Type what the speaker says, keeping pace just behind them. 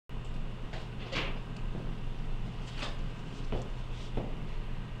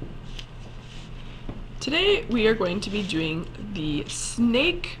Today we are going to be doing the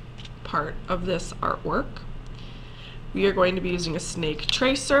snake part of this artwork. We are going to be using a snake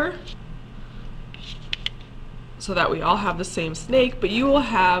tracer so that we all have the same snake, but you will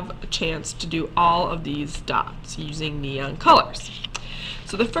have a chance to do all of these dots using neon colors.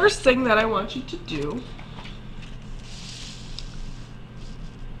 So the first thing that I want you to do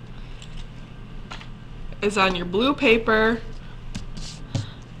is on your blue paper,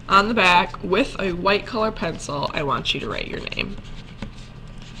 on the back with a white color pencil, I want you to write your name.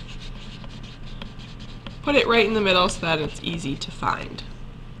 Put it right in the middle so that it's easy to find.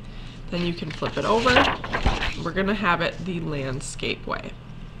 Then you can flip it over. We're going to have it the landscape way.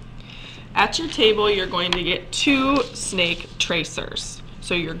 At your table you're going to get 2 snake tracers.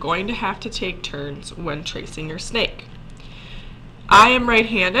 So you're going to have to take turns when tracing your snake. I am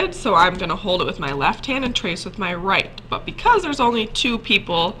right-handed, so I'm going to hold it with my left hand and trace with my right. But because there's only 2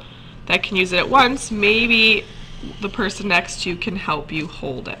 people that can use it at once, maybe the person next to you can help you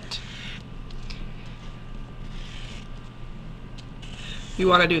hold it. You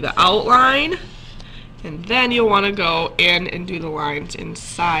want to do the outline, and then you'll want to go in and do the lines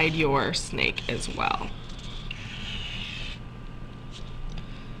inside your snake as well.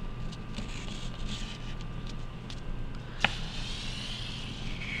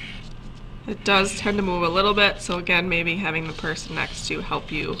 It does tend to move a little bit, so again, maybe having the person next to you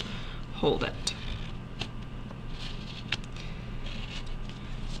help you hold it.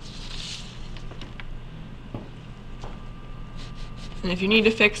 And if you need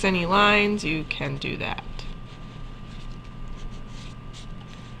to fix any lines, you can do that.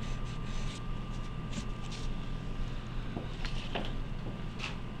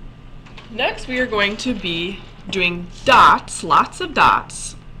 Next, we are going to be doing dots, lots of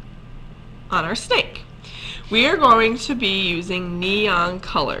dots, on our snake. We are going to be using neon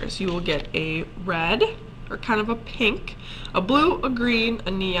colors. You will get a red, or kind of a pink, a blue, a green,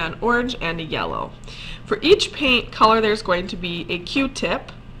 a neon orange, and a yellow. For each paint color there's going to be a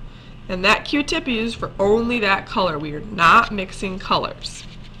Q-tip, and that Q-tip is used for only that color. We are not mixing colors.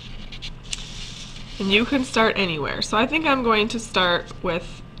 And you can start anywhere. So I think I'm going to start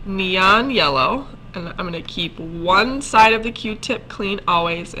with neon yellow, and I'm going to keep one side of the Q-tip clean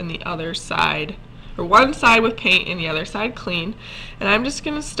always, and the other side, or one side with paint and the other side clean. And I'm just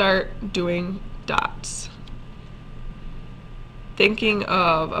going to start doing dots. Thinking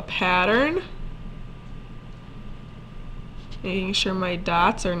of a pattern, making sure my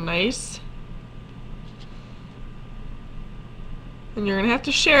dots are nice. And you're going to have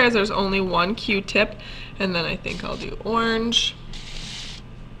to share as there's only one Q-tip, and then I think I'll do orange.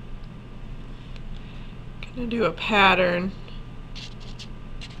 Gonna do a pattern.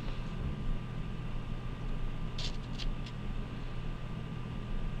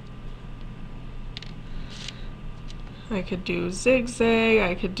 I could do zigzag,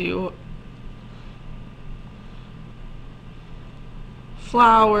 I could do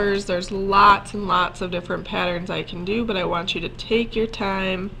flowers. There's lots and lots of different patterns I can do, but I want you to take your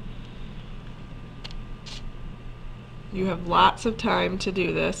time. You have lots of time to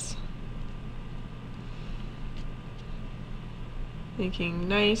do this. Making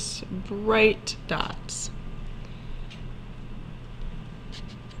nice, bright dots.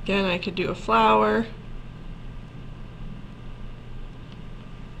 Again, I could do a flower.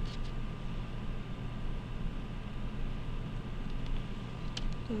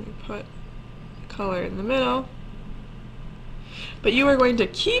 Let me put color in the middle. But you are going to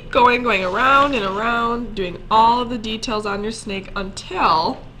keep going around and around, doing all of the details on your snake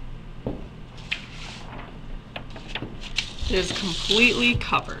until it is completely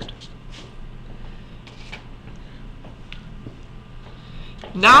covered.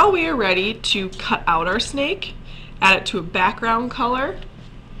 Now we are ready to cut out our snake, add it to a background color,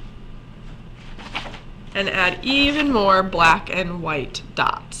 and add even more black and white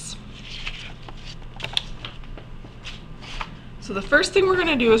dots. So the first thing we're going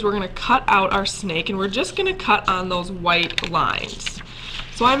to do is we're going to cut out our snake, and we're just going to cut on those white lines.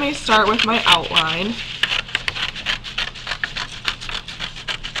 So I may start with my outline.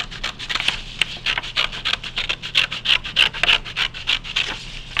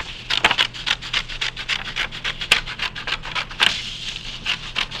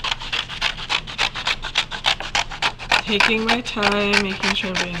 Taking my time, making sure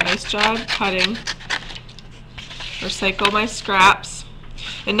I'm doing a nice job cutting. Recycle my scraps.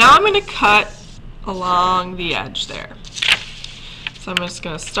 And now I'm going to cut along the edge there. So I'm just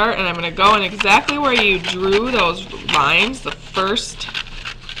going to start, and I'm going to go in exactly where you drew those lines the first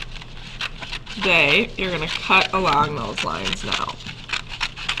day. You're going to cut along those lines now.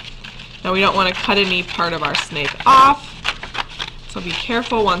 Now we don't want to cut any part of our snake off, so be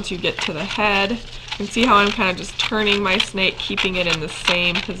careful once you get to the head. You can see how I'm kind of just turning my snake, keeping it in the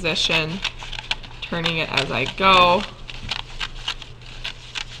same position, turning it as I go.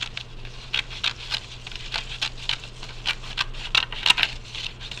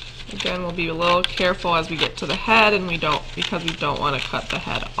 Again, we'll be a little careful as we get to the head, and because we don't want to cut the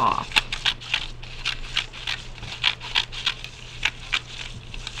head off.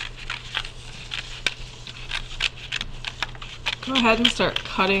 Go ahead and start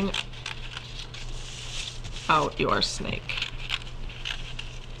cutting out your snake.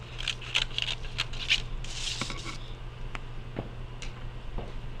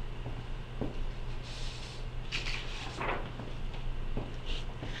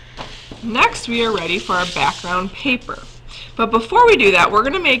 Next, we are ready for our background paper. But before we do that, we're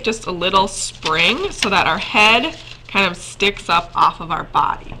going to make just a little spring so that our head kind of sticks up off of our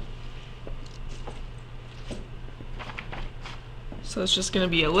body. So it's just going to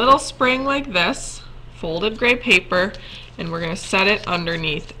be a little spring like this, folded gray paper, and we're going to set it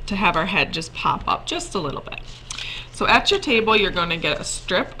underneath to have our head just pop up just a little bit. So at your table, you're going to get a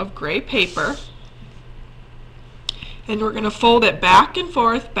strip of gray paper, and we're going to fold it back and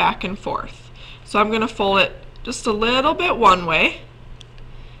forth, back and forth. So I'm going to fold it just a little bit one way,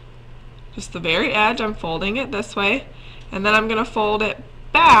 just the very edge. I'm folding it this way, and then I'm going to fold it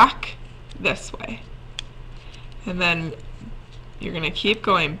back this way. And then you're going to keep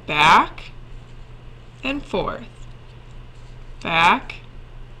going back and forth, back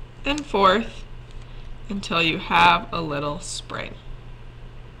and forth, until you have a little spring.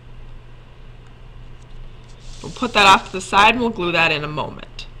 We'll put that off to the side and we'll glue that in a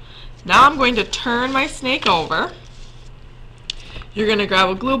moment. Now I'm going to turn my snake over. You're going to grab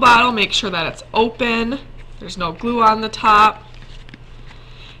a glue bottle, make sure that it's open, there's no glue on the top.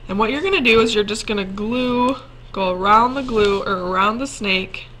 And what you're going to do is you're just going to go around the glue, or around the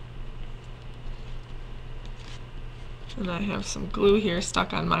snake. And I have some glue here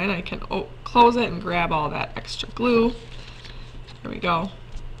stuck on mine. I can close it and grab all that extra glue. There we go.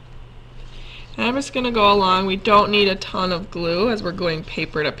 And I'm just going to go along. We don't need a ton of glue as we're going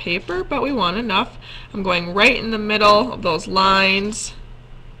paper to paper, but we want enough. I'm going right in the middle of those lines.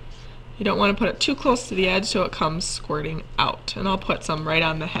 You don't want to put it too close to the edge so it comes squirting out. And I'll put some right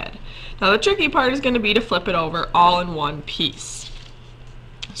on the head. Now the tricky part is going to be to flip it over all in one piece.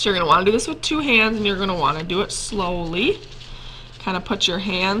 So you're going to want to do this with two hands, and you're going to want to do it slowly. Kind of put your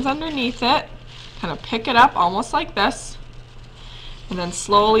hands underneath it, kind of pick it up almost like this, and then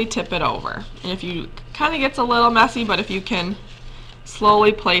slowly tip it over. And if you kind of gets a little messy, but if you can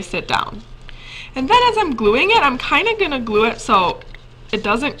slowly place it down. And then as I'm gluing it, I'm kind of going to glue it so it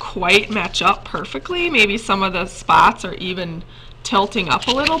doesn't quite match up perfectly. Maybe some of the spots are even tilting up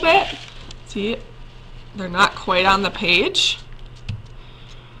a little bit. See, they're not quite on the page.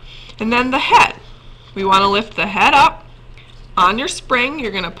 And then the head. We want to lift the head up. On your spring,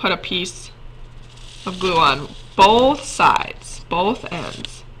 you're going to put a piece of glue on both sides, both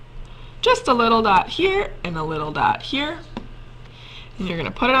ends. Just a little dot here and a little dot here. And you're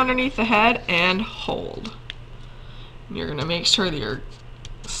going to put it underneath the head and hold. And you're going to make sure that your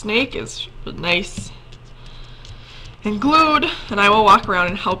snake is nice and glued, and I will walk around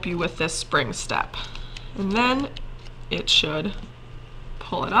and help you with this spring step. And then it should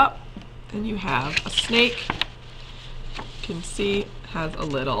pull it up, and you have a snake. You can see it has a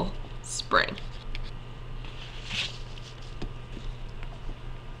little spring.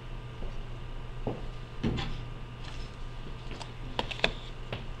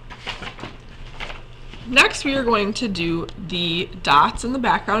 Next, we are going to do the dots in the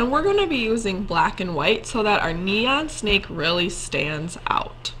background, and we're going to be using black and white so that our neon snake really stands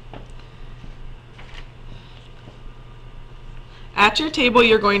out. At your table,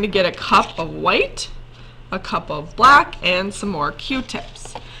 you're going to get a cup of white, a cup of black, and some more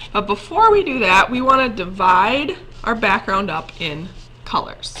Q-tips. But before we do that, we want to divide our background up in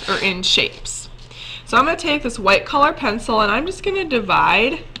colors, or in shapes. So I'm going to take this white color pencil, and I'm just going to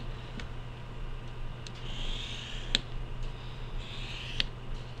divide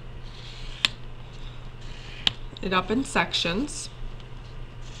it up in sections,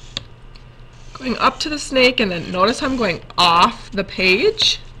 going up to the snake, and then notice I'm going off the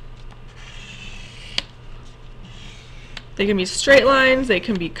page. They can be straight lines, they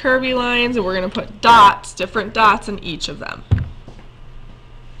can be curvy lines, and we're going to put dots, different dots in each of them.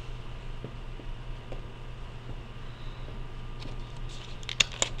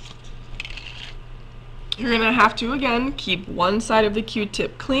 You're going to have to, again, keep one side of the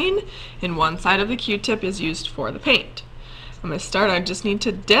Q-tip clean, and one side of the Q-tip is used for the paint. I'm going to start, I just need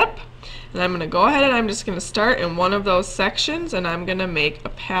to dip And I'm going to go ahead and I'm just going to start in one of those sections, and I'm going to make a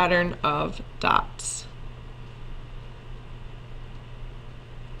pattern of dots.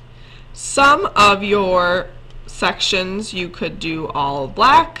 Some of your sections you could do all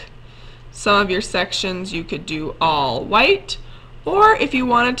black, some of your sections you could do all white, or if you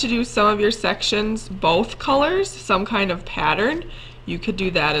wanted to do some of your sections both colors, some kind of pattern, you could do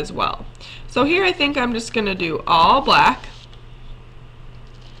that as well. So here I think I'm just going to do all black.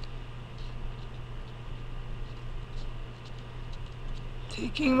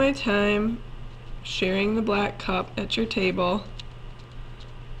 Taking my time, sharing the black cup at your table.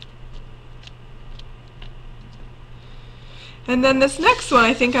 And then this next one,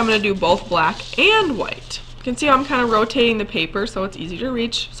 I think I'm going to do both black and white. You can see how I'm kind of rotating the paper so it's easy to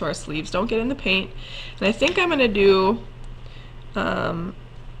reach, so our sleeves don't get in the paint. And I think I'm going to do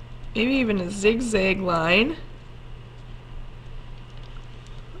maybe even a zigzag line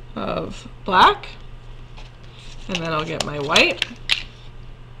of black, and then I'll get my white.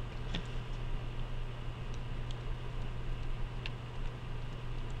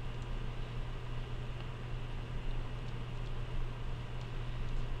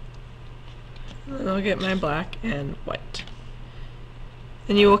 And I'll get my black and white.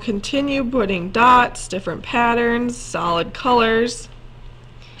 And you will continue putting dots, different patterns, solid colors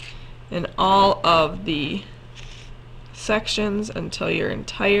in all of the sections until your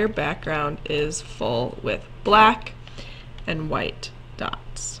entire background is full with black and white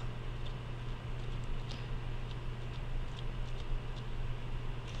dots.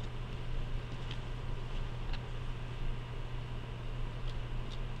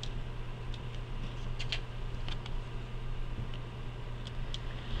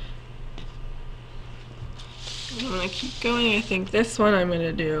 I'm going to keep going. I think this one I'm going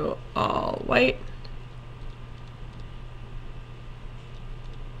to do all white.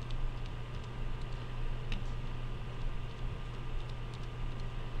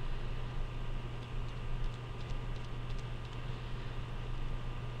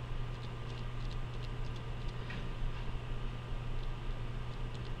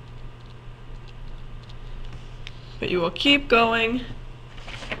 But you will keep going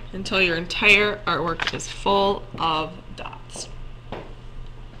until your entire artwork is full of